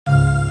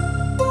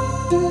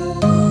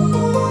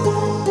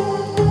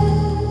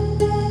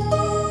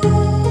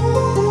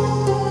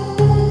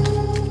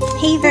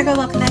Virgo,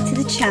 welcome back to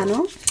the channel.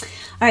 All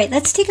right,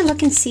 let's take a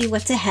look and see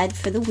what's ahead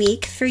for the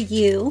week for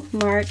you,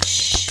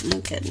 March, my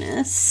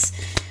goodness,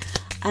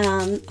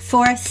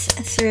 4th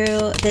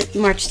through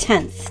March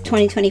 10th,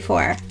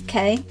 2024,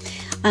 okay?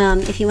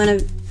 If you want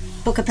to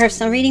book a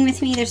personal reading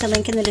with me, there's a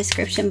link in the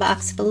description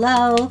box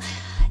below.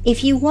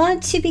 If you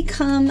want to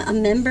become a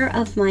member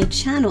of my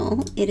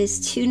channel, it is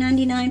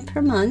 $2.99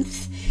 per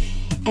month,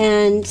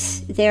 and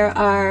there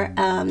are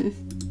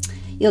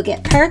you'll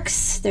get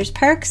perks. There's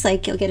perks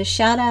like you'll get a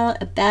shout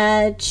out, a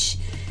badge,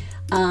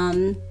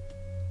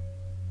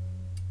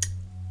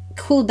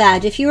 cool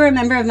badge. If you were a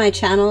member of my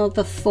channel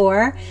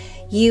before,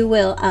 you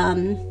will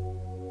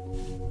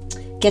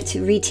get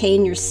to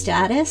retain your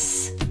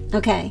status.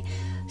 Okay,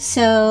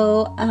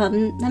 so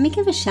let me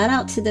give a shout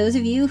out to those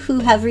of you who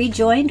have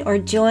rejoined or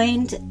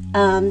joined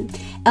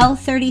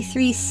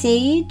L33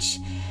 Sage.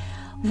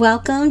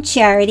 Welcome.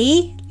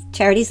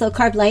 Charity's Low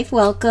Carb Life,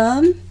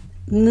 welcome.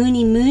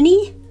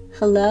 Mooney,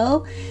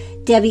 hello.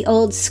 Debbie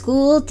Old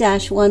School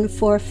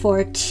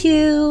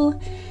 -1442.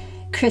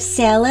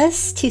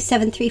 Chrysalis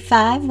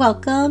 2735,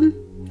 welcome.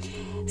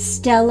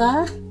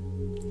 Stella,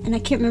 and I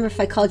can't remember if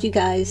I called you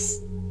guys.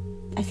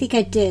 I think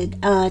I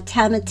did.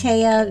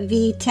 Tamatea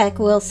V Tech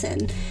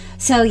Wilson.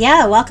 So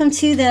yeah, welcome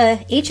to the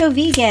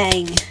HOV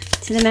gang,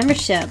 to the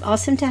membership.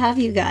 Awesome to have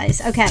you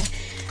guys. Okay, so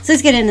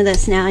let's get into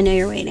this now. I know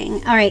you're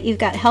waiting. All right, you've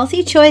got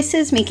healthy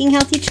choices, making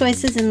healthy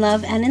choices in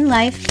love and in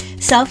life,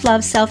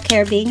 self-love,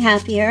 self-care, being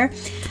happier.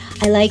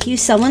 I like you,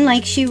 someone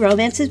likes you,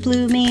 romance is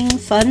blooming,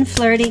 fun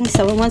flirting,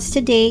 someone wants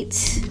to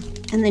date.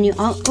 And then you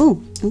all,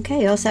 oh,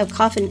 okay, you also have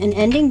coffin. An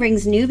ending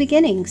brings new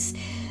beginnings,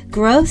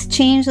 growth,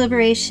 change,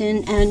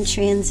 liberation, and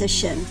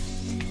transition.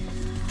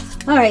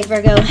 All right,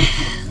 Virgo,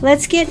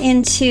 let's get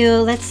into,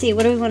 let's see,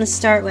 what do we want to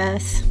start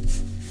with?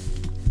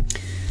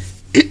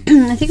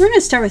 I think we're going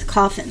to start with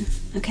coffin,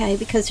 okay,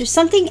 because there's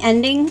something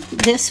ending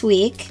this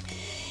week,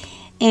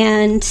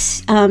 and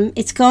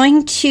it's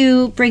going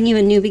to bring you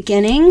a new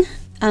beginning.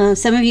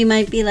 Some of you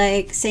might be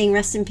like saying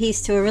rest in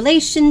peace to a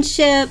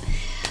relationship,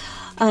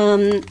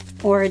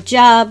 or a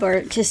job,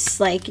 or just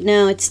like,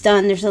 no, it's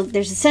done.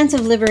 There's a sense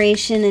of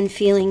liberation and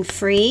feeling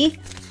free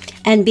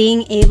and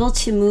being able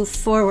to move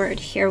forward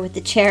here with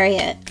the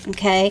Chariot,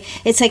 okay?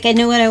 It's like, I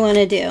know what I want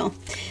to do.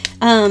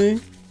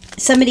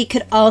 Somebody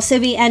could also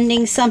be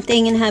ending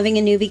something and having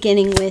a new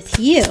beginning with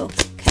you,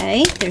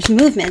 okay? There's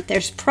movement,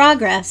 there's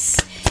progress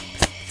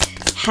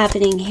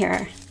happening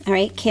here. All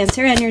right,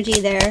 Cancer energy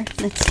there.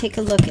 Let's take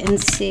a look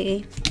and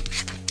see.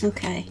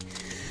 Okay.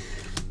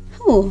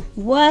 Oh,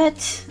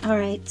 what? All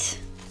right.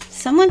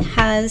 Someone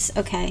has,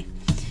 okay.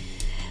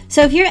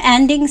 So if you're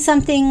ending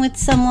something with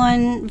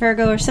someone,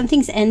 Virgo, or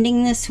something's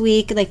ending this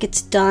week, like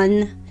it's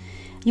done,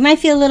 you might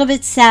feel a little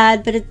bit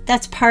sad, but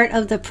that's part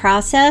of the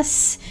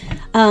process.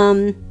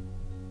 You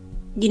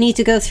need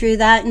to go through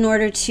that in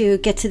order to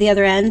get to the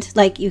other end.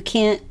 Like, you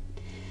can't,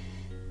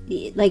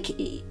 like,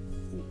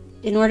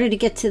 in order to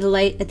get to the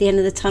light at the end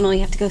of the tunnel, you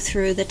have to go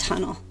through the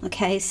tunnel,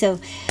 okay? So,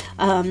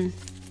 you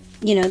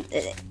know,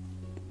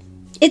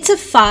 it's a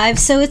 5,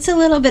 so it's a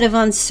little bit of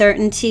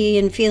uncertainty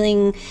and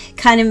feeling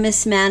kind of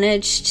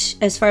mismanaged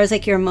as far as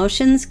like your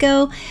emotions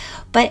go.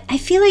 But I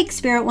feel like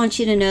Spirit wants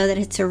you to know that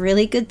it's a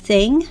really good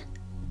thing,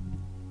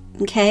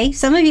 okay?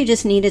 Some of you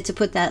just needed to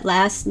put that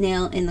last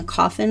nail in the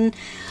coffin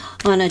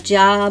on a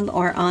job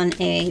or on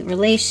a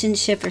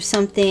relationship or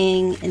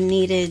something, and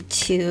needed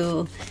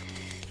to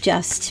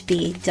just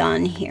be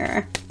done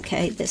here,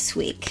 okay, this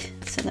week.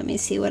 So let me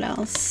see what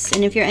else.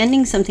 And if you're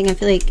ending something, I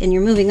feel like, and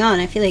you're moving on,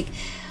 I feel like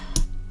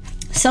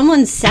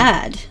someone's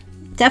sad,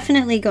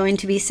 definitely going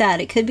to be sad.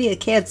 It could be a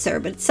Cancer,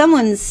 but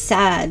someone's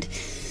sad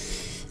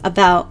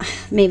about,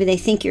 maybe they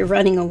think you're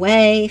running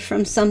away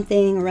from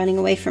something, or running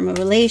away from a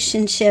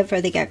relationship,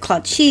 or they got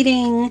caught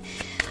cheating,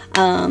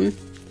 or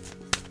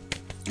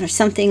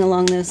something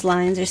along those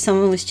lines, or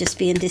someone was just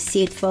being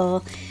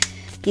deceitful.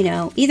 You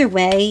know, either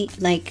way,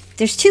 like,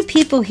 there's two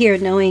people here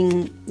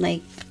knowing,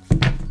 like,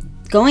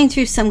 going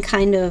through some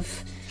kind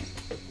of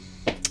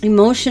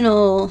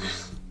emotional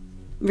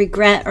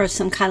regret or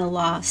some kind of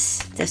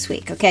loss this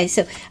week, okay?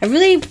 So I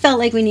really felt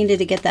like we needed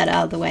to get that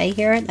out of the way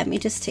here. Let me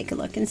just take a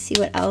look and see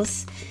what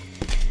else.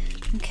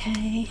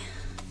 Okay,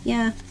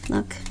 yeah,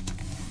 look.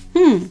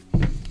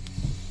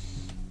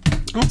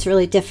 That's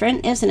really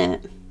different, isn't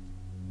it?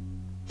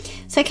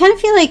 So I kind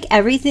of feel like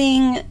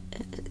everything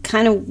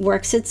kind of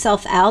works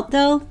itself out,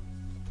 though.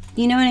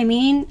 You know what I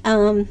mean?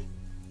 And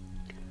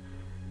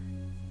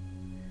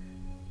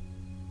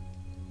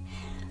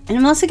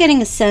I'm also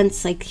getting a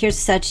sense, like, here's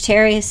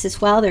Sagittarius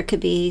as well. There could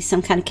be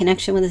some kind of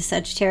connection with a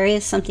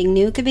Sagittarius. Something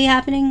new could be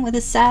happening with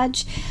a Sag.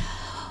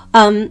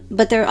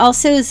 But there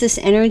also is this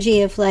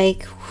energy of,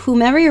 like,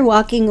 whomever you're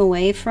walking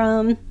away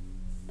from,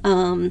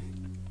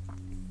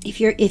 if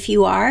you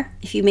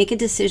make a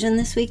decision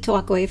this week to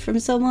walk away from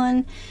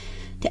someone,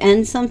 to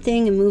end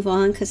something and move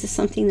on because of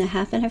something that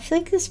happened, I feel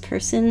like this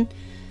person,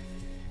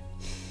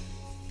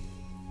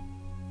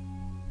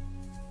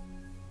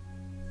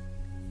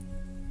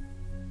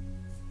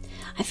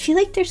 I feel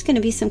like there's going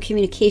to be some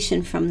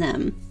communication from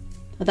them,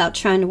 about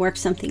trying to work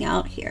something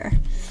out here.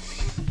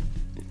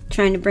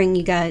 Trying to bring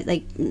you guys,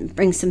 like,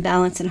 bring some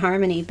balance and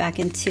harmony back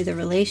into the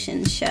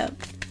relationship.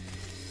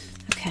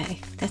 Okay,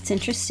 that's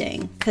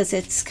interesting, because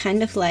it's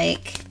kind of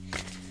like,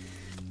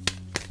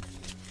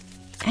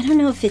 I don't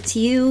know if it's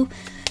you.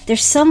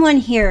 There's someone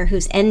here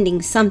who's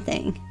ending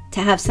something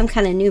to have some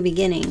kind of new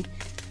beginning.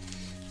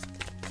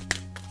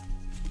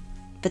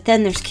 But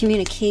then there's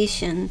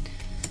communication.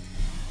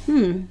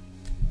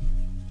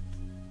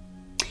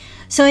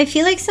 So I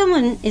feel like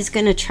someone is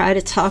going to try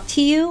to talk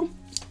to you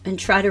and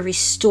try to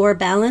restore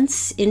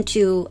balance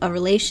into a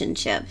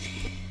relationship.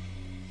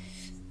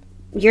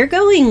 You're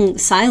going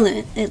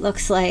silent, it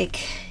looks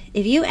like.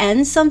 If you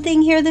end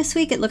something here this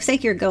week, it looks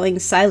like you're going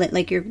silent,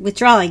 like you're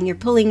withdrawing, you're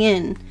pulling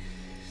in.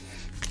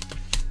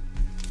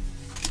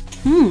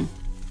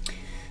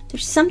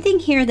 There's something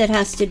here that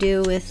has to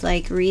do with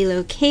like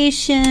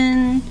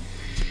relocation,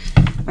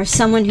 or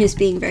someone who's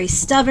being very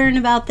stubborn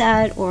about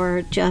that,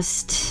 or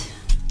just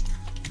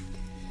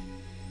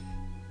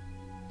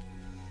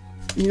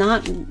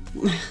not.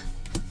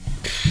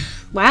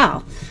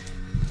 Wow.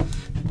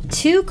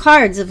 2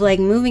 cards of like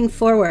moving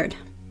forward.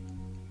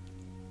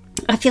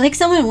 I feel like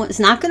someone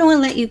was not going to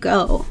let you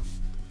go.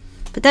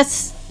 But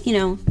that's, you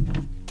know,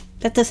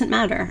 that doesn't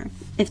matter.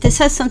 If this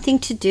has something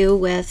to do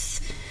with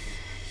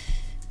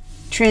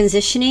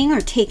transitioning or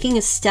taking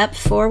a step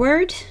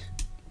forward,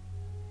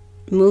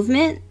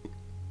 movement,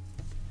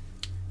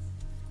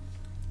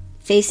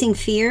 facing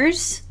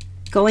fears,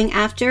 going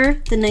after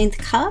the 9th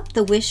cup,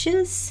 the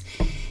wishes.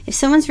 If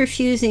someone's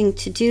refusing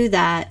to do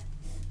that,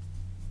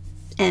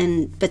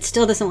 but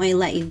still doesn't want to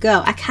let you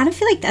go, I kind of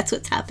feel like that's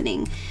what's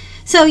happening.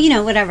 So, you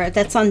know, whatever,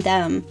 that's on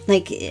them.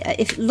 Like,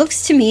 it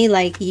looks to me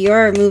like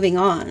you're moving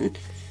on,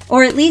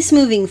 or at least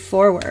moving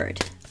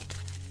forward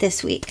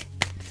this week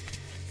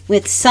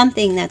with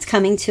something that's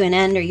coming to an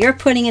end, or you're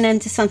putting an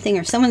end to something,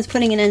 or someone's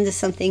putting an end to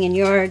something, and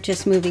you're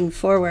just moving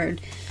forward.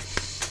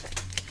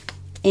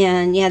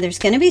 And yeah, there's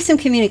going to be some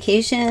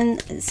communication.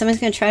 Someone's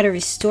going to try to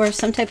restore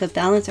some type of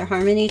balance or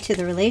harmony to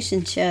the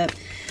relationship.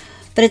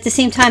 But at the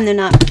same time, they're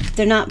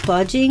not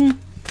budging.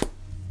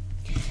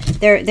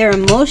 Their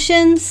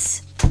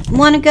emotions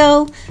want to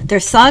go, their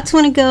thoughts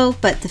want to go,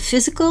 but the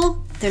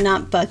physical, they're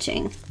not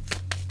budging.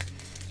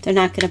 They're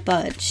not going to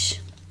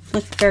budge.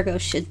 What Virgo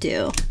should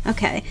do.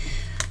 Okay.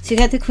 So you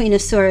got the Queen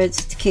of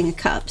Swords, the King of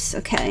Cups.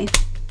 Okay.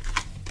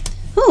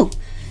 Ooh,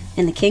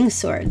 and the King of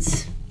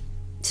Swords.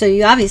 So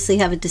you obviously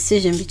have a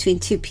decision between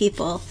 2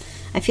 people.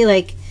 I feel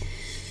like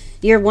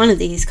you're one of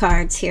these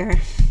cards here.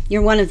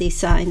 You're one of these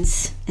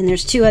signs. And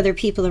there's 2 other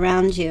people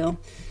around you.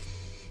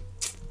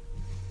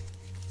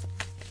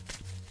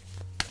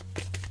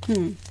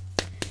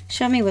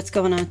 Show me what's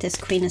going on with this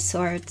Queen of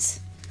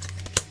Swords.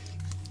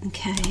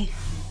 Okay.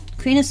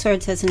 Queen of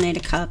Swords has a Knight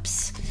of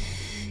Cups.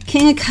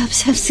 King of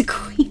Cups has the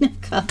Queen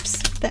of Cups,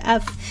 the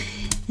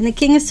F. And the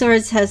King of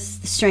Swords has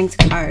the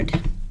Strength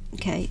card.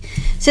 Okay.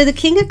 So the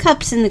King of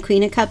Cups and the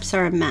Queen of Cups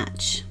are a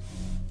match.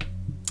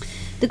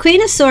 The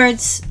Queen of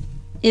Swords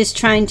is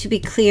trying to be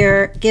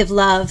clear, give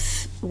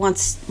love,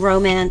 wants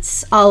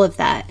romance, all of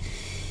that.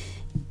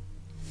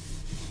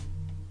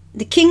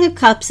 The King of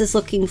Cups is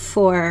looking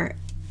for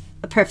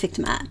a perfect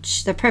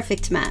match, the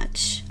perfect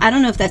match. I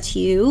don't know if that's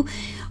you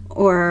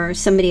or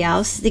somebody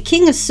else. The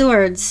King of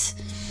Swords,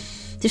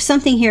 there's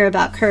something here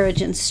about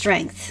courage and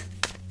strength.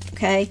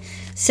 Okay,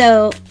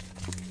 so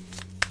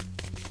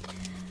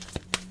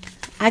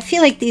I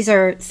feel like these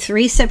are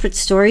 3 separate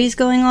stories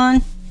going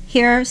on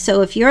here.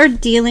 So if you're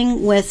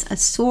dealing with a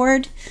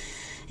sword,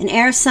 an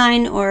air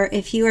sign, or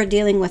if you are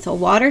dealing with a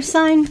water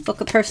sign,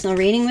 book a personal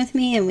reading with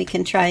me and we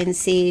can try and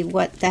see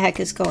what the heck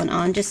is going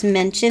on. Just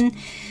mention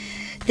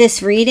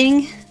this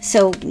reading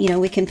so, you know,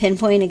 we can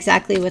pinpoint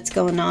exactly what's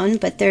going on.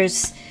 But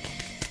there's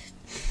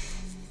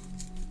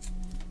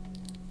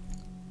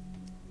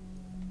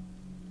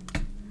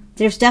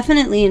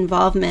definitely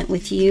involvement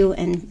with you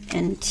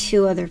and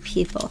 2 other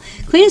people.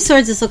 Queen of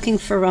Swords is looking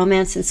for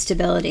romance and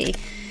stability.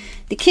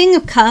 The King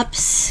of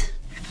Cups,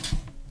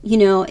 you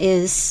know,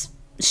 is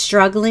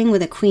struggling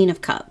with a Queen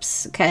of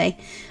Cups, okay?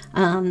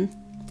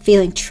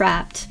 Feeling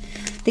trapped.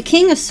 The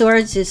King of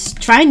Swords is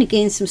trying to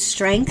gain some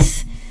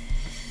strength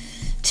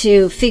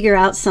to figure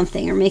out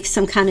something or make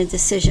some kind of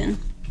decision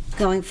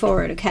going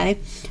forward, okay?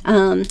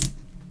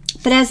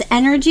 But as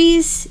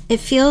energies,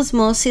 it feels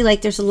mostly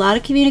like there's a lot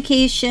of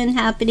communication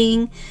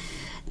happening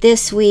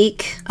this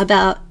week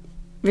about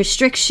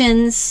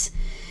restrictions,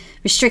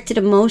 restricted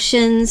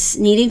emotions,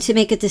 needing to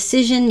make a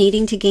decision,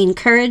 needing to gain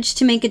courage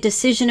to make a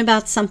decision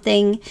about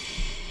something,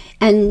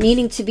 and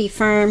needing to be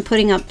firm,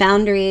 putting up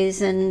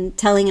boundaries and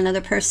telling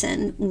another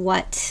person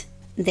what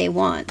they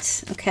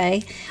want,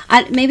 okay?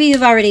 Maybe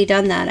you've already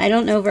done that. I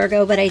don't know,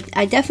 Virgo, but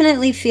I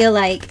definitely feel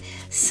like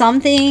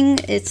something,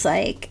 it's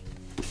like,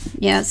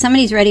 yeah,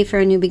 somebody's ready for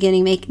a new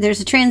beginning.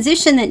 There's a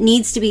transition that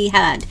needs to be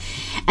had.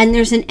 And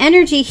there's an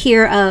energy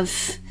here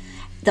of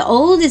the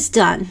old is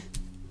done.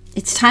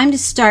 It's time to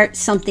start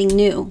something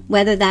new,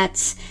 whether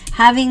that's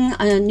having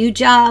a new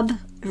job,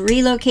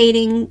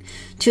 relocating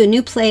to a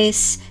new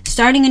place,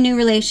 starting a new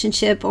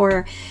relationship,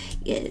 or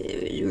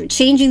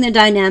changing the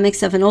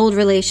dynamics of an old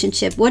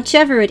relationship,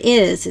 whichever it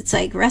is. It's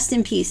like, rest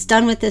in peace,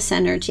 done with this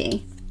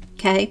energy,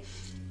 okay?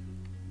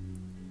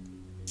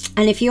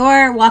 And if you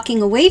are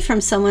walking away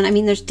from someone, I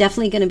mean, there's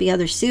definitely going to be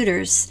other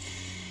suitors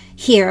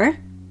here,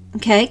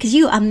 okay? Because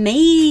you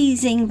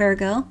amazing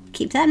Virgo,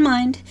 keep that in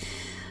mind,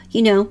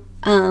 you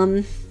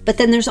know. But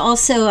then there's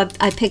also,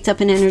 I picked up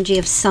an energy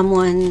of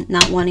someone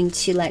not wanting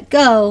to let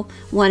go,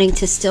 wanting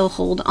to still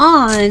hold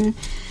on,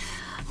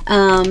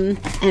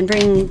 and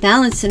bring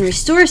balance and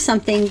restore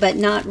something, but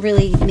not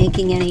really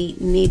making any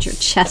major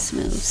chess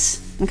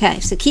moves. Okay,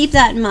 so keep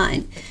that in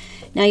mind.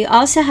 Now you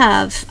also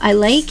have, I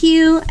like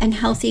you and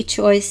healthy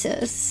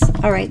choices.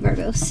 All right,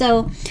 Virgo.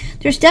 So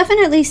there's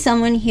definitely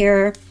someone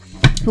here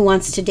who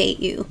wants to date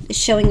you, is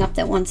showing up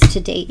that wants to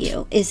date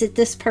you. Is it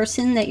this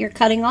person that you're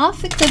cutting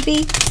off? It could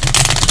be.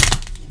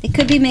 It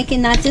could be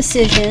making that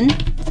decision,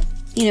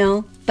 you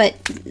know, but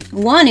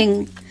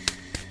wanting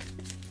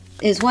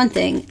is one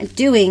thing.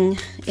 Doing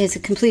is a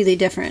completely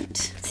different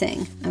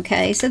thing,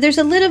 okay? So there's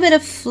a little bit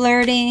of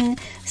flirting.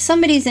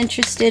 Somebody's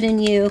interested in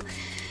you.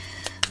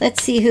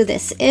 Let's see who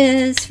this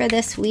is for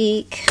this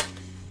week.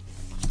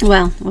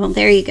 Well,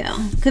 there you go.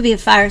 Could be a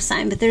fire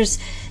sign, but there's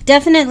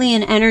definitely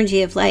an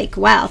energy of like,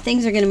 wow,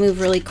 things are going to move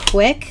really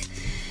quick.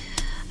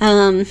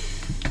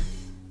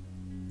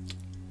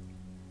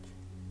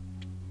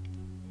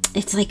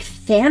 It's like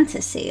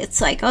fantasy.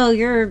 It's like, oh,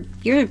 you're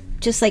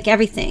just like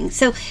everything.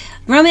 So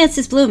romance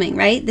is blooming,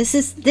 right? This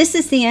is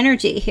the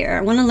energy here.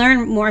 I want to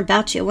learn more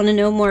about you. I want to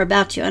know more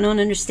about you. I don't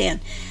understand.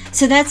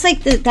 So that's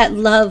like that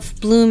love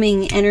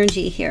blooming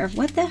energy here.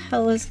 What the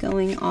hell is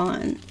going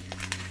on,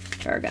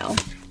 Virgo?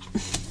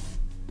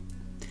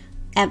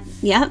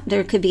 Yeah,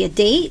 there could be a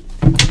date.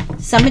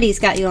 Somebody's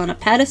got you on a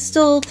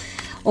pedestal,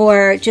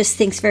 or just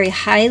thinks very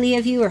highly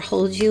of you, or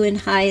holds you in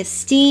high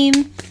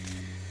esteem.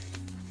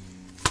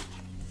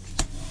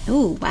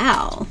 Oh,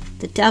 wow.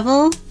 The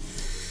devil.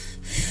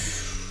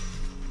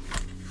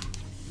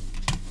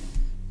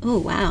 Oh,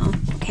 wow.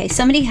 Okay,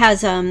 somebody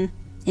has an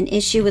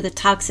issue with a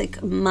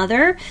toxic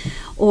mother,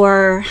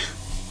 or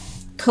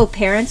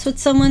co-parents with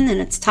someone, and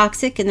it's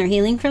toxic and they're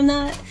healing from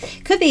that.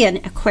 Could be an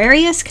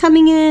Aquarius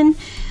coming in.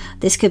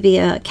 This could be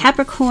a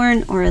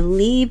Capricorn or a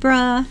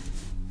Libra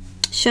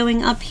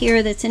showing up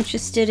here that's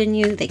interested in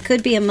you. They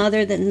could be a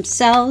mother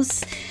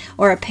themselves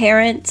or a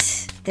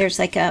parent. There's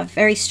like a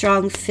very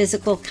strong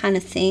physical kind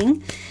of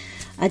thing.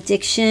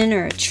 Addiction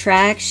or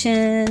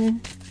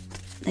attraction,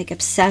 like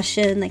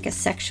obsession, like a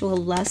sexual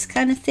lust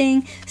kind of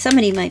thing.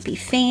 Somebody might be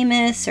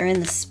famous or in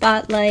the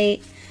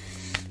spotlight.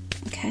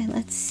 Okay,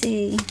 let's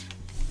see.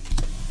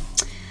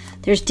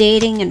 There's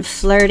dating and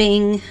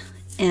flirting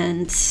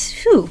and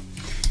whew.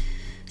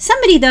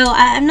 Somebody, though,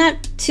 I'm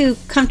not too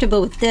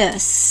comfortable with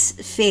this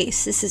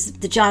face. This is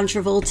the John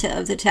Travolta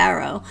of the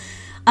tarot.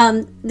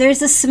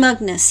 There's a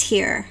smugness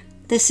here.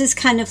 This is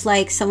kind of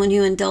like someone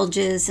who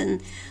indulges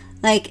and,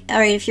 like, all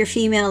right, if you're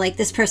female, like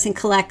this person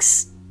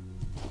collects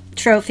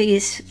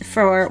trophies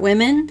for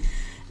women,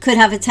 could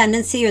have a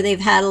tendency, or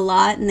they've had a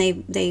lot and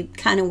they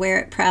kind of wear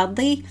it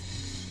proudly.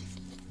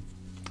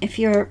 If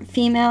you're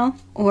female,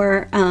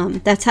 or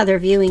that's how they're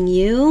viewing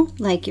you,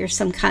 like you're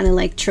some kind of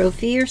like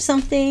trophy or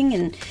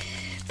something.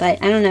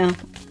 But I don't know,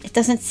 it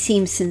doesn't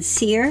seem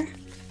sincere.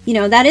 You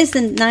know, that is the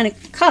Nine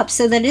of Cups,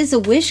 so that is a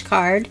wish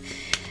card.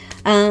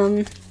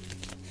 But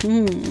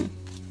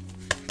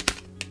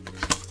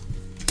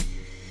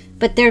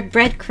they're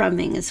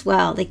breadcrumbing as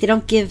well. Like, they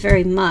don't give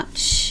very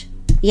much.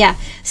 Yeah.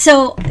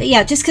 So,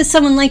 yeah, just because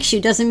someone likes you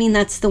doesn't mean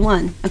that's the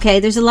one. Okay?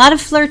 There's a lot of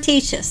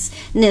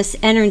flirtatiousness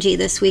energy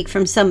this week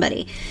from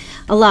somebody.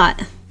 A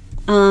lot.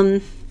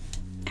 Are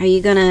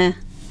you going to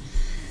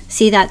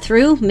see that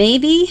through?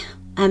 Maybe.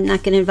 I'm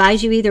not going to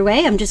advise you either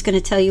way. I'm just going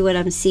to tell you what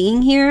I'm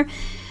seeing here.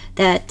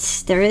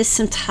 That there is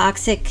some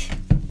toxic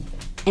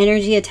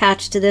energy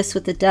attached to this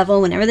with the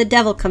devil. Whenever the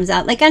devil comes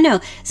out, like, I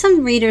know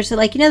some readers are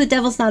like, you know, the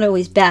devil's not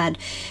always bad,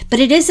 but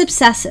it is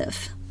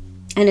obsessive,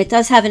 and it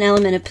does have an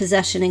element of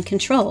possession and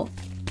control.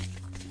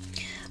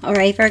 All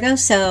right, Virgo.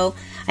 So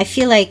I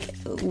feel like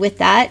with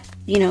that,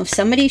 you know, if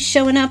somebody's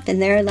showing up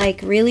and they're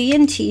like really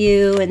into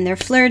you and they're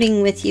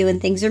flirting with you and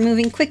things are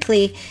moving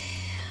quickly,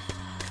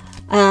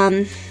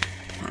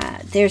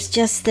 there's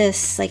just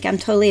this, like, I'm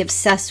totally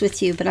obsessed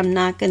with you, but I'm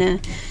not gonna,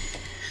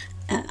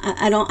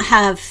 I don't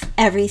have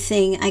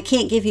everything. I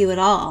can't give you it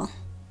all.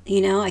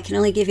 You know, I can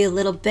only give you a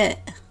little bit,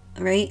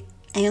 right?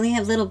 I only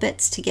have little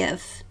bits to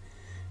give.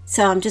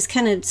 So I'm just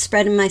kind of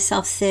spreading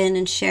myself thin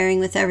and sharing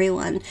with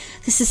everyone.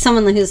 This is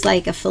someone who's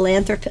like a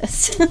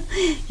philanthropist.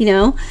 You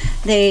know,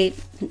 I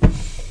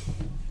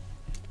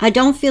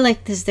don't feel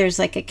like there's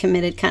like a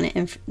committed kind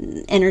of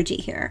energy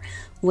here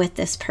with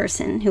this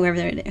person,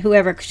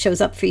 whoever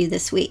shows up for you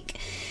this week.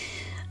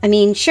 I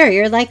mean, sure,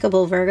 you're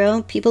likable,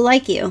 Virgo. People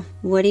like you.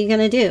 What are you going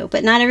to do?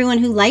 But not everyone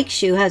who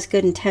likes you has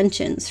good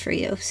intentions for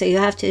you. So you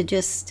have to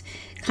just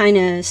kind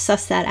of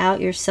suss that out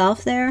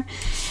yourself there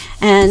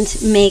and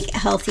make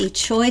healthy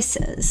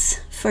choices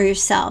for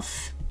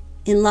yourself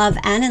in love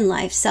and in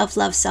life.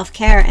 Self-love,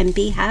 self-care, and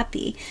be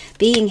happy.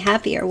 Being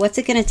happier. What's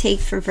it going to take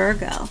for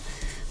Virgo?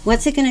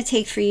 What's it going to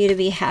take for you to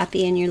be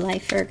happy in your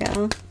life,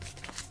 Virgo?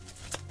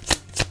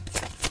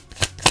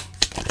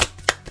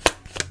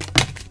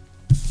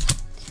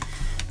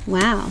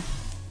 Wow.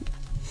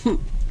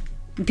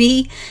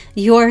 Be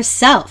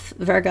yourself,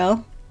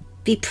 Virgo.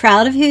 Be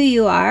proud of who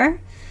you are.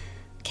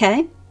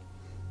 Okay?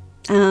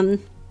 I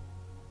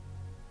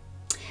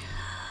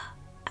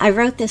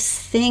wrote this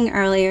thing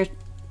earlier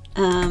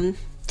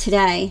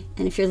today,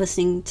 and if you're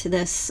listening to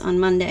this on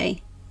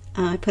Monday,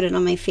 I put it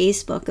on my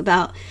Facebook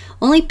about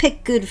only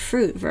pick good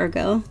fruit,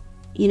 Virgo.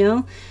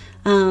 You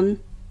know?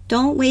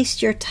 Don't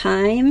waste your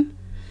time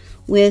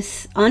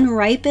with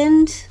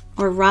unripened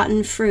or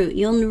rotten fruit.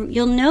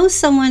 You'll know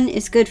someone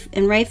is good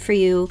and right for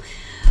you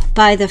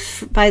by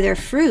their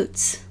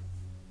fruits.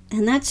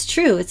 And that's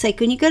true. It's like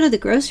when you go to the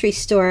grocery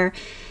store,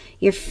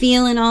 you're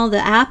feeling all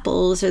the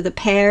apples or the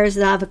pears,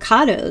 the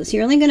avocados.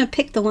 You're only going to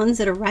pick the ones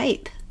that are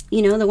ripe.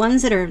 You know, the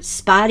ones that are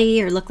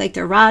spotty or look like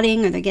they're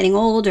rotting or they're getting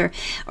old, or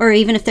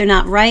even if they're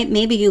not ripe,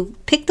 maybe you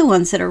pick the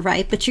ones that are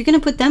ripe, but you're going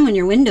to put them on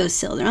your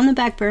windowsill. They're on the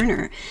back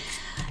burner.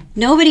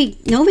 Nobody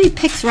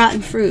picks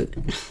rotten fruit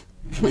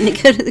when they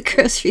go to the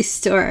grocery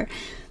store.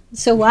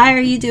 So why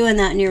are you doing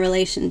that in your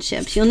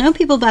relationships? You'll know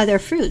people by their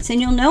fruits,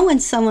 and you'll know when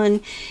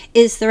someone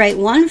is the right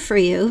one for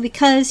you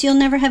because you'll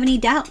never have any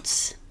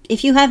doubts.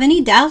 If you have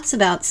any doubts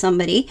about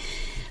somebody,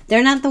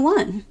 they're not the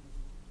one.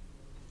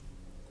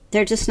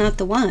 They're just not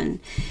the one.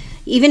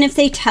 Even if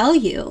they tell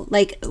you,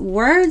 like,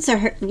 words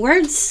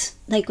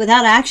like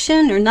without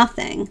action or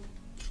nothing,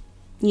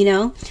 you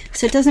know?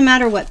 So it doesn't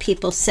matter what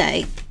people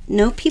say.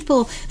 No,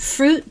 people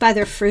fruit by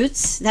their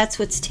fruits. That's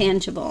what's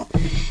tangible.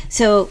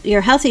 So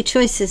your healthy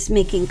choice is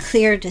making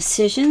clear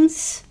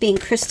decisions, being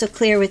crystal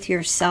clear with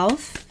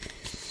yourself,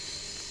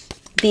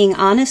 being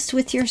honest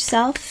with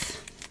yourself,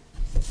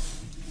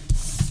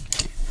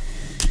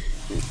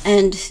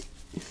 and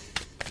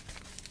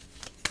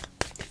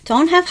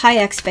don't have high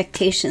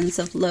expectations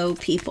of low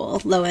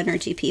people, low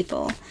energy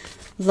people,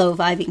 low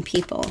vibing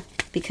people,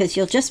 because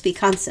you'll just be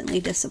constantly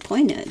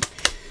disappointed.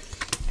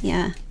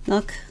 Yeah,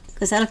 look,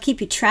 because that'll keep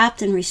you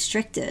trapped and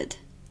restricted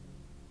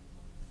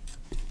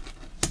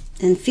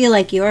and feel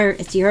like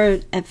it's you're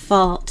at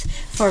fault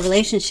for a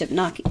relationship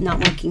not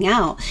working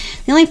out.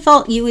 The only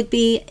fault you would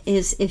be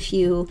is if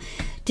you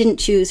didn't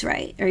choose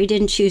right or you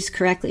didn't choose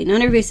correctly.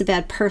 Not everybody's a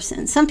bad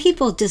person. Some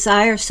people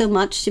desire so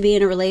much to be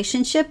in a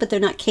relationship, but they're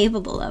not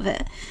capable of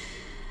it.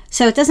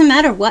 So it doesn't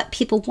matter what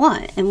people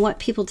want and what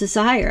people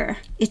desire.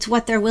 It's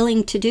what they're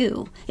willing to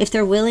do. If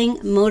they're willing,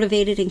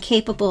 motivated, and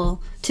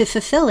capable to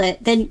fulfill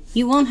it, then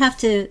you won't have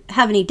to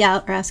have any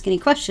doubt or ask any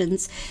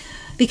questions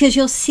because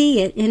you'll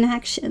see it in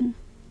action.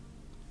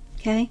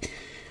 Okay?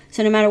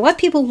 So no matter what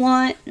people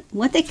want,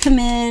 what they come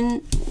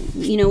in,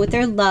 you know, with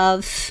their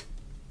love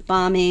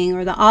bombing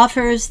or the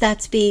offers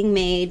that's being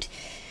made,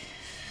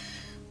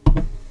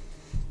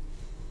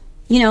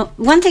 you know,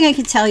 one thing I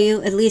can tell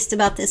you at least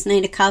about this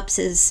Knight of Cups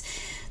is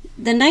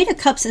the Knight of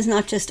Cups is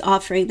not just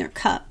offering their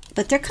cup,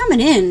 but they're coming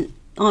in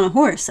on a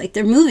horse, like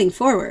they're moving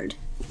forward.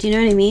 Do you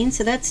know what I mean?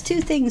 So that's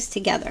two things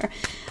together.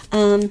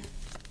 When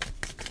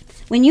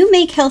you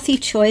make healthy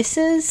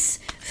choices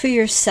for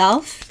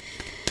yourself,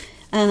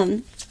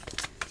 I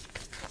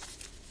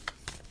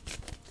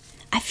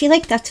feel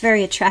like that's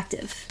very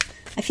attractive.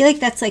 I feel like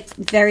that's like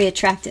very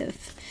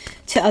attractive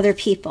to other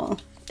people.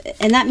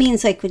 And that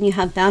means like when you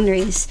have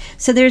boundaries.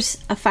 So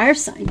there's a fire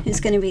sign who's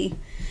going to be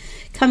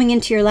coming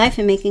into your life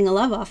and making a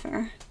love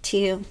offer to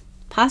you,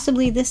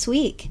 possibly this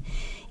week.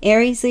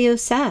 Aries, Leo,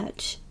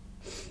 Sag.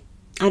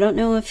 I don't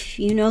know if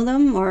you know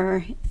them,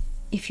 or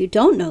if you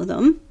don't know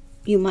them,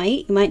 you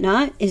might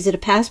not. Is it a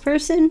past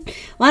person?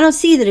 Well, I don't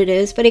see that it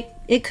is, but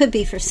it could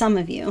be for some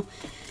of you,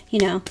 you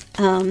know.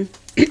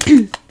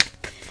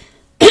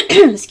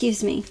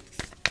 Excuse me.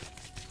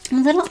 I'm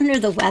a little under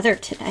the weather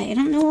today. I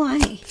don't know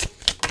why.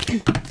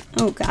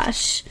 Oh,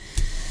 gosh.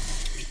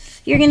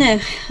 You're going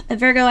to,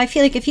 Virgo, I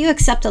feel like if you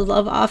accept a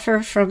love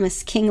offer from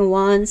this King of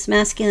Wands,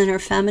 masculine or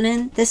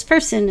feminine, this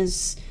person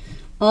is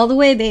all the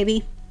way,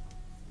 baby.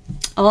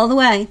 All the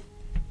way.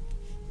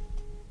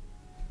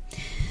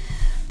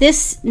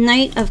 This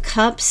Knight of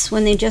Cups,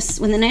 when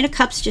the Knight of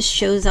Cups just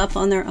shows up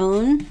on their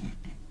own,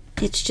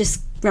 it's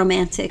just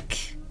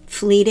romantic,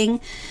 fleeting.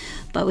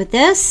 But with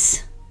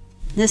this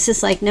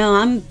is like,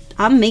 no,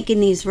 I'm making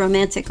these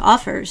romantic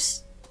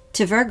offers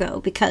to Virgo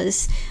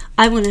because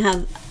I want to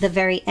have the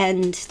very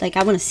end. Like,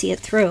 I want to see it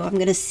through. I'm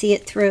going to see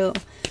it through.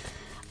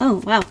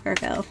 Oh, wow,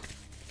 Virgo.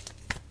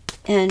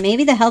 And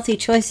maybe the healthy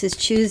choice is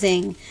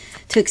choosing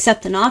to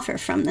accept an offer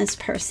from this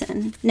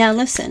person. Now,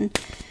 listen,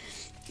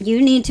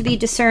 you need to be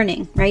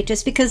discerning, right?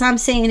 Just because I'm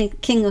saying a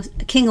King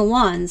of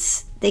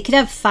Wands, they could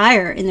have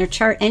fire in their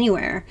chart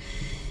anywhere.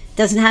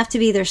 Doesn't have to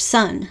be their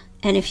sun.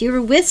 And if you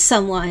were with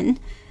someone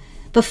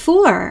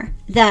before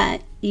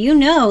that, you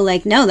know,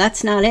 like, no,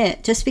 that's not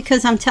it. Just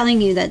because I'm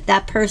telling you that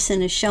that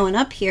person is showing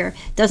up here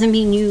doesn't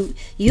mean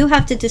you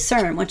have to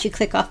discern once you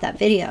click off that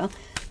video.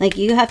 Like,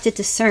 you have to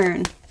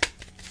discern.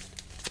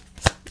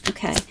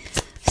 Okay,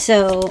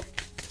 so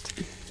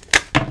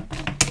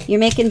you're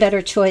making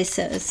better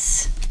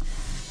choices.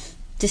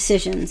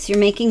 decisions. You're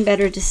making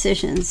better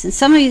decisions. And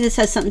some of you, this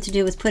has something to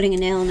do with putting a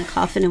nail in the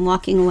coffin and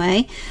walking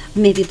away,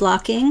 maybe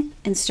blocking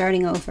and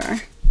starting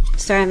over.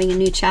 Start having a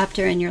new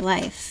chapter in your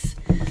life.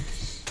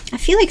 I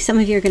feel like some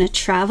of you are going to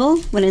travel.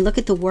 When I look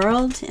at the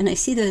world and I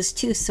see those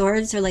two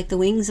swords are like the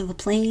wings of a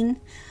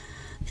plane.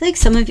 I feel like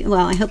some of you,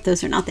 well, I hope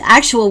those are not the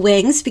actual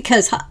wings,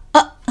 because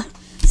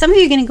some of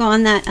you are going to go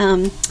on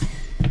that,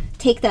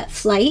 take that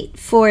flight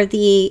for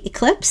the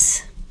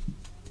eclipse.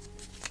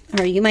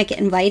 Or you might get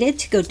invited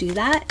to go do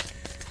that.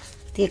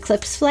 The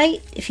eclipse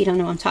flight. If you don't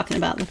know what I'm talking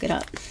about, look it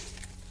up.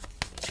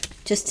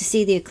 Just to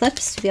see the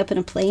eclipse, to be up in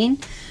a plane.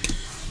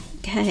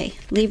 Okay,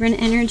 Libran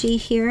energy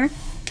here.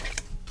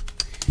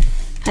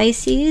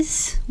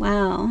 Pisces,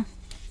 wow.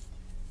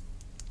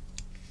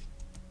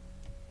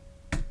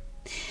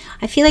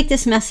 I feel like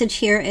this message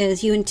here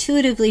is you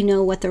intuitively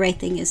know what the right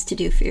thing is to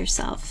do for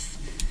yourself.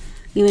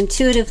 You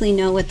intuitively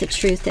know what the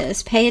truth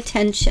is. Pay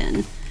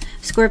attention.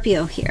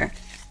 Scorpio here.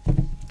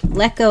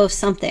 Let go of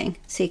something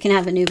so you can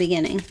have a new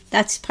beginning.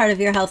 That's part of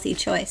your healthy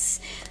choice.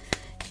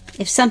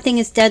 If something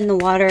is dead in the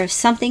water, if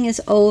something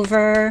is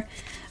over,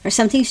 or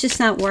something's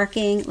just not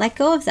working, let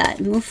go of that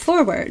and move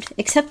forward.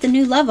 Accept the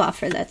new love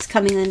offer that's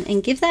coming in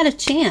and give that a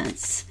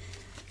chance.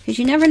 Because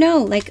you never know.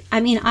 Like, I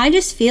mean, I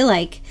just feel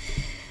like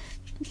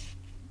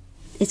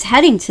it's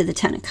heading to the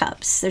 10 of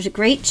Cups. There's a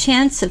great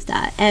chance of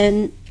that.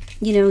 And,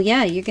 you know,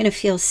 yeah, you're going to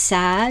feel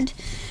sad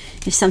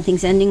if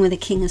something's ending with a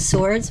King of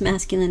Swords,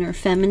 masculine or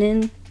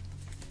feminine.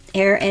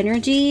 Air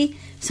energy,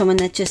 someone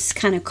that's just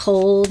kind of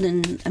cold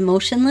and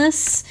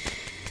emotionless.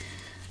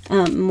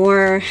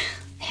 More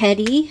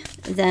heady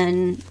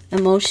than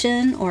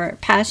emotion or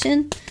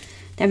passion.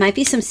 There might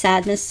be some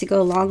sadness to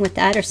go along with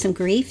that, or some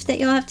grief that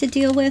you'll have to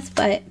deal with,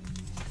 but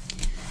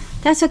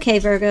that's okay,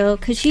 Virgo,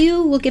 because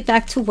you will get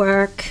back to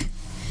work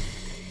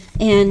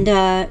and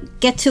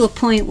get to a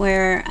point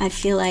where I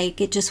feel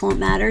like it just won't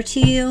matter to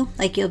you.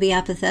 Like you'll be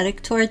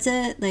apathetic towards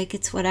it, like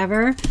it's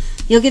whatever.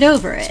 You'll get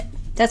over it.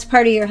 That's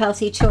part of your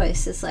healthy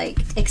choice. It's like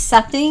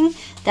accepting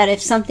that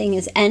if something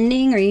is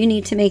ending or you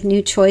need to make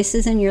new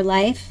choices in your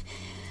life,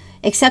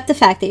 accept the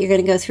fact that you're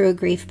going to go through a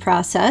grief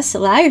process.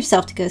 Allow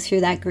yourself to go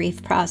through that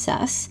grief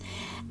process.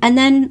 And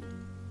then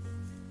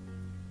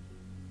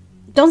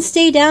don't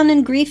stay down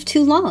in grief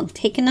too long.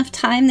 Take enough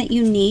time that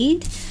you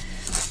need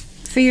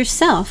for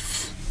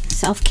yourself.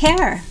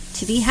 Self-care.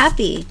 To be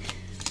happy.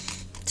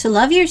 To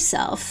love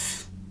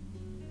yourself.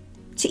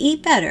 To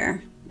eat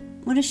better.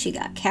 What has she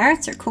got?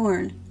 Carrots or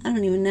corn? I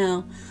don't even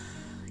know.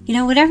 You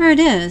know, whatever it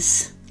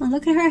is. Oh,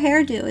 look at her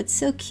hairdo. It's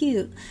so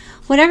cute.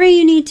 Whatever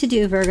you need to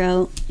do,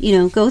 Virgo, you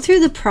know, go through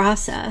the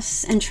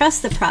process and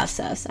trust the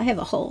process. I have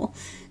a hole.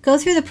 Go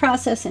through the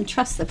process and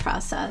trust the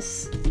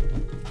process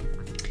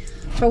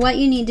for what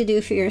you need to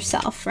do for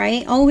yourself,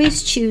 right?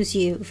 Always choose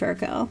you,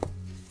 Virgo,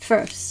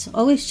 first.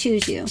 Always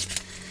choose you.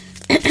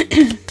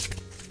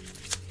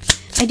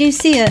 I do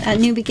see a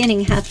new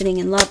beginning happening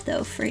in love,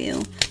 though, for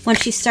you.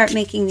 Once you start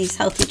making these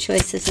healthy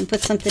choices and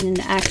put something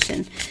into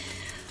action.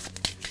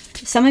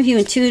 Some of you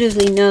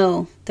intuitively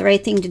know the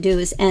right thing to do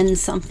is end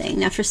something.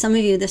 Now, for some of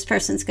you, this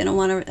person's going to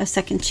want a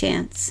second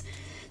chance.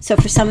 So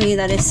for some of you,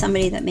 that is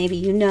somebody that maybe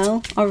you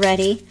know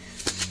already,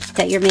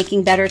 that you're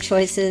making better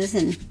choices,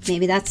 and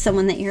maybe that's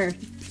someone that you're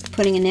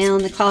putting a nail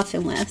in the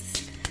coffin with.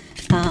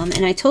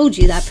 And I told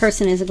you that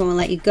person isn't going to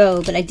let you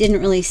go, but I didn't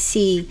really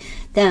see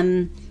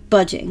them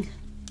budging.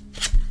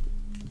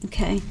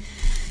 Okay.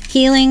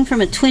 Healing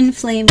from a twin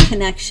flame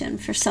connection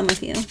for some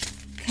of you.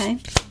 Okay.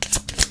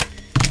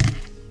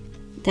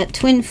 That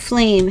twin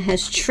flame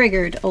has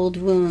triggered old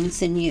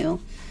wounds in you.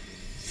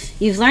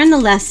 You've learned the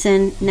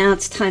lesson. Now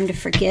it's time to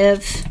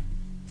forgive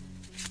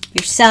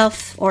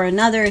yourself or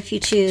another if you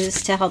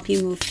choose, to help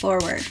you move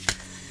forward.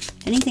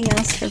 Anything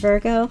else for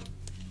Virgo?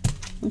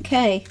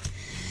 Okay.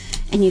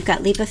 And you've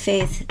got leap of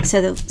faith.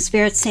 So the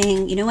Spirit's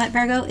saying, you know what,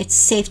 Virgo? It's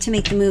safe to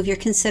make the move you're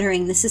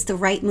considering. This is the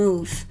right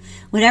move.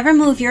 Whatever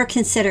move you're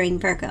considering,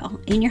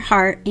 Virgo, in your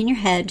heart, in your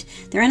head,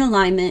 they're in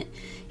alignment.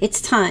 It's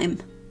time.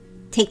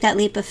 Take that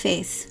leap of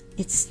faith.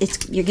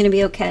 You're going to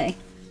be okay.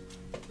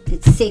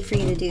 It's safe for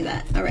you to do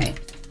that. All right.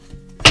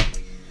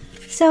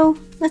 So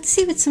let's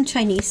see what some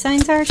Chinese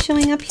signs are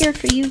showing up here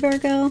for you,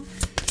 Virgo.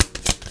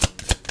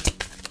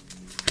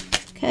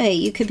 Okay,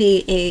 you could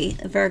be a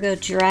Virgo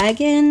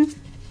dragon,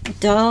 a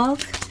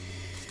dog,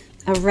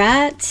 a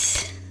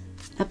rat,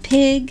 a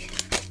pig,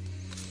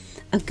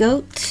 a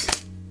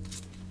goat,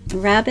 a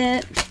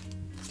rabbit,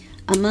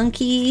 a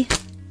monkey,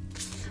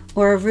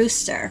 or a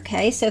rooster.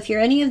 Okay, so if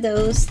you're any of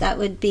those, that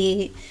would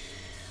be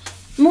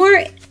more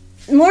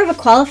of a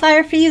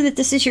qualifier for you that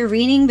this is your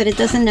reading, but it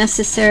doesn't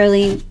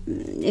necessarily,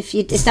 if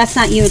that's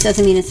not you, it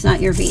doesn't mean it's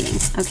not your reading.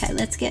 Okay,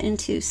 let's get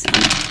into some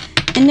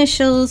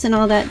initials and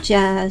all that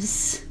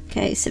jazz.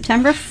 Okay,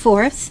 September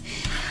 4th,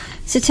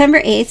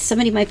 September 8th,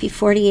 somebody might be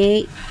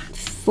 48,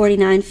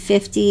 49,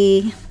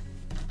 50,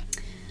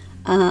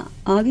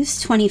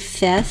 August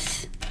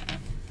 25th,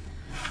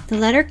 the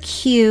letter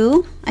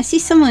Q. I see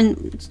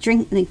someone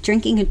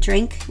drinking a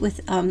drink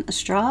with a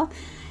straw.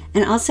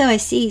 And also I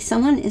see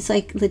someone is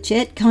like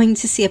legit going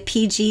to see a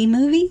PG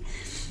movie.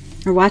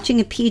 or watching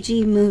a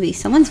PG movie.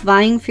 Someone's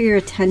vying for your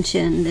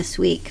attention this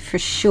week, for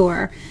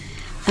sure.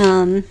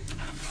 I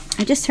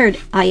just heard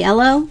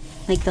Aiello,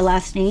 like the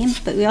last name,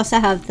 but we also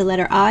have the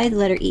letter I, the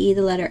letter E,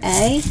 the letter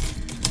A.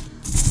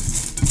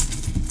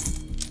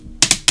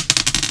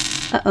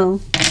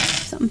 Uh-oh.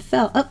 Something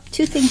fell. Oh,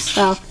 two things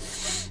fell.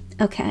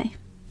 Okay.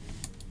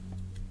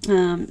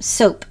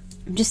 Soap.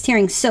 I'm just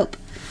hearing soap.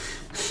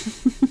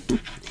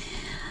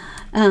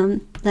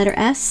 Letter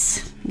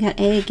S. We got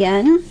A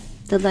again.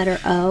 The letter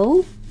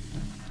O.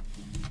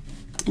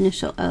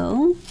 Initial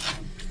O.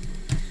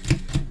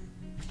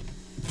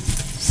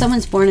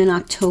 Someone's born in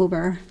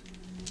October.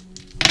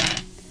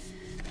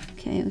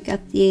 Okay, we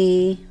got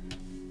the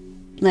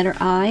letter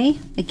I.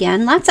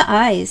 Again, lots of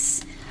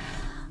I's.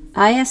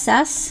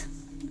 ISS.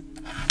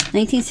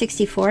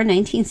 1964,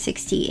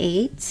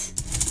 1968.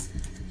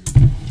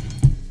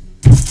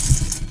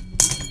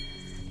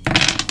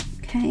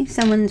 Okay,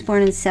 someone's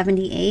born in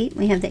 78.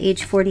 We have the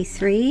age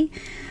 43.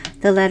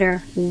 The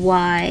letter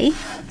Y.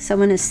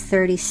 Someone is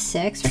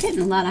 36. We're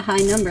getting a lot of high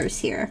numbers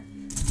here.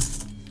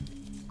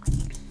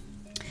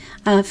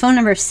 Phone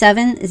number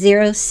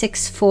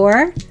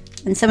 7064.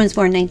 And someone's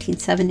born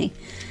 1970.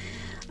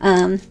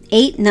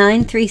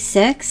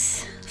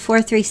 8936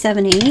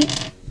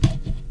 4378.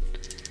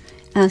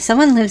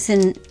 Someone lives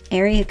in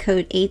area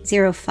code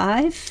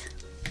 805.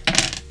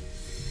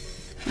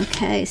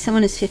 Okay,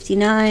 someone is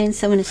 59.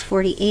 Someone is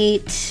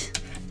 48.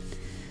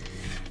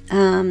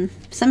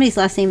 Somebody's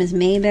last name is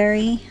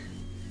Mayberry.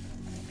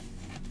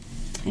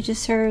 I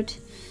just heard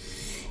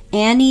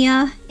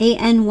Anya,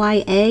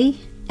 A-N-Y-A.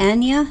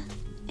 Anya,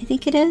 I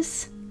think it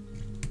is.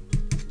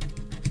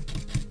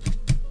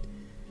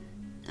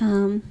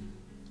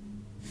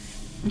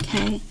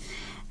 Okay,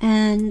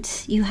 and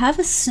you have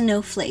a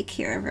snowflake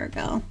here,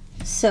 Virgo.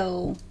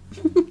 So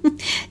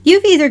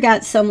you've either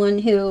got someone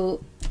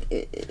who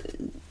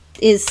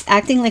is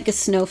acting like a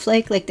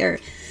snowflake, like they're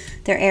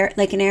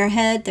like an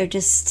airhead. They're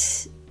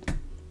just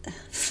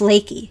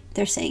flaky.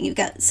 They're saying you've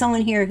got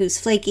someone here who's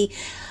flaky,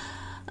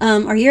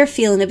 or you're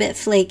feeling a bit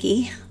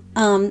flaky.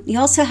 You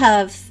also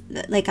have,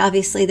 like,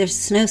 obviously there's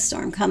a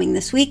snowstorm coming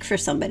this week for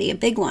somebody, a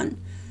big one,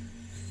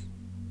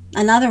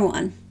 another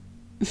one,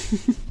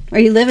 or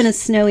you live in a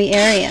snowy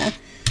area.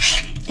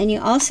 And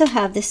you also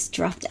have this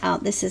dropped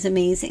out. This is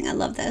amazing. I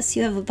love this.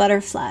 You have a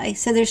butterfly.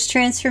 So there's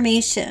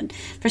transformation.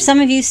 For some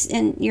of you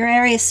in your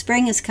area,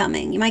 spring is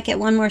coming. You might get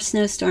one more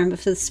snowstorm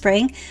before the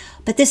spring.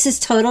 But this is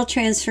total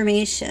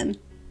transformation.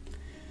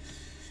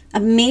 A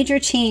major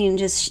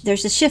change.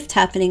 There's a shift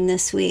happening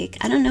this week.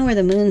 I don't know where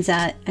the moon's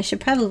at. I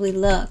should probably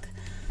look.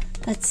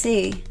 Let's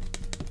see.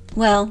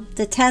 Well,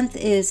 the 10th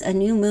is a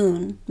new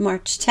moon,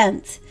 March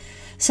 10th.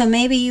 So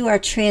maybe you are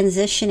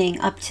transitioning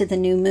up to the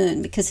new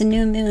moon, because the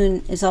new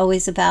moon is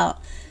always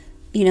about,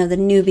 you know, the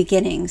new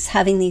beginnings,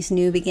 having these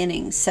new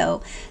beginnings.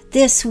 So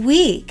this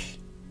week,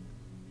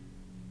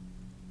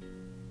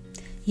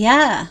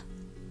 yeah,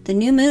 the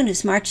new moon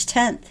is March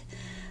 10th.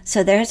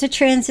 So there's a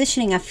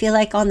transitioning. I feel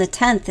like on the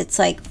 10th, it's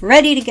like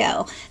ready to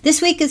go.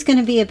 This week is going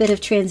to be a bit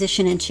of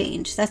transition and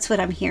change. That's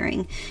what I'm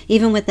hearing,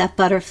 even with that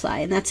butterfly.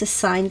 And that's a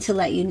sign to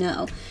let you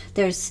know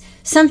there's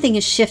something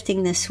is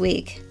shifting this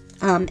week.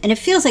 And it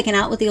feels like an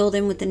out with the old,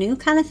 in with the new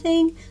kind of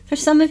thing for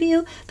some of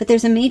you. But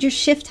there's a major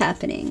shift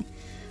happening.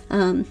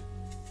 And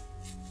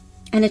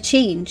a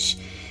change.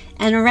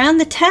 And around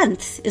the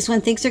 10th is when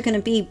things are going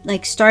to be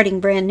like starting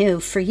brand new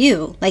for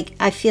you. Like,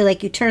 I feel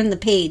like you turn the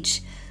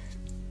page.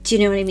 Do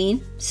you know what I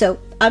mean? So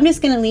I'm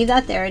just going to leave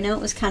that there. I know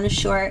it was kind of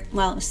short.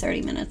 Well, it was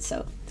 30 minutes,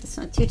 so it's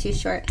not too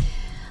short.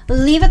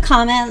 Leave a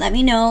comment. Let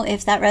me know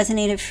if that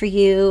resonated for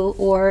you,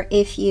 or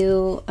if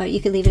you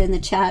could leave it in the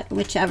chat,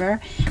 whichever.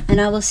 And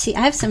I will see.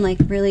 I have some like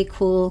really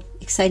cool,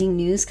 exciting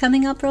news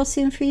coming up real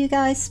soon for you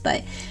guys.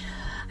 But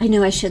I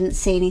know I shouldn't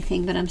say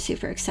anything, but I'm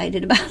super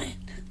excited about it.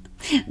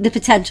 The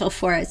potential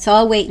for it. So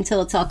I'll wait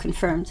until it's all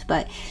confirmed.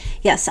 But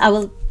yes,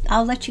 I'll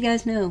let you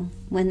guys know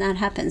when that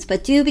happens.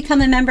 But do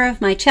become a member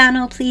of my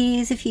channel,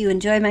 please, if you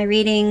enjoy my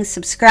readings.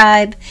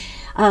 Subscribe.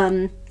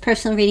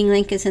 Personal reading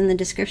link is in the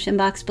description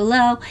box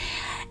below.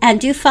 And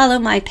do follow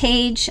my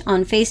page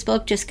on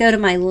Facebook. Just go to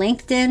my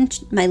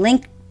LinkedIn, my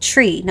link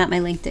tree, not my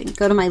LinkedIn.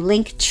 Go to my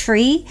link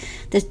tree.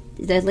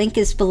 The link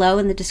is below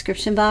in the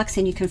description box,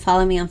 and you can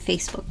follow me on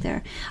Facebook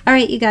there. All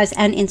right, you guys,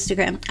 and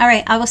Instagram. All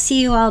right, I will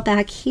see you all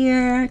back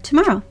here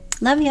tomorrow.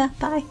 Love ya.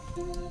 Bye.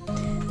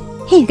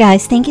 Hey, you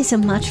guys, thank you so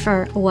much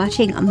for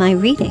watching my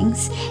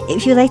readings.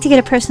 If you'd like to get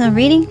a personal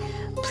reading,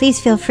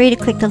 please feel free to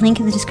click the link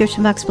in the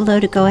description box below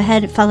to go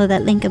ahead and follow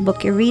that link and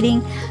book your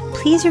reading.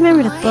 Please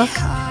remember to book,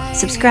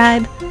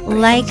 subscribe,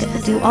 like,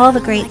 do all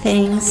the great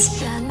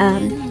things.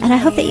 And I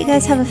hope that you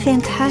guys have a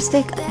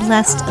fantastic,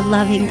 blessed,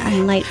 loving,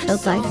 and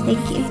light-filled life.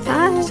 Thank you.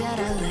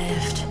 Bye.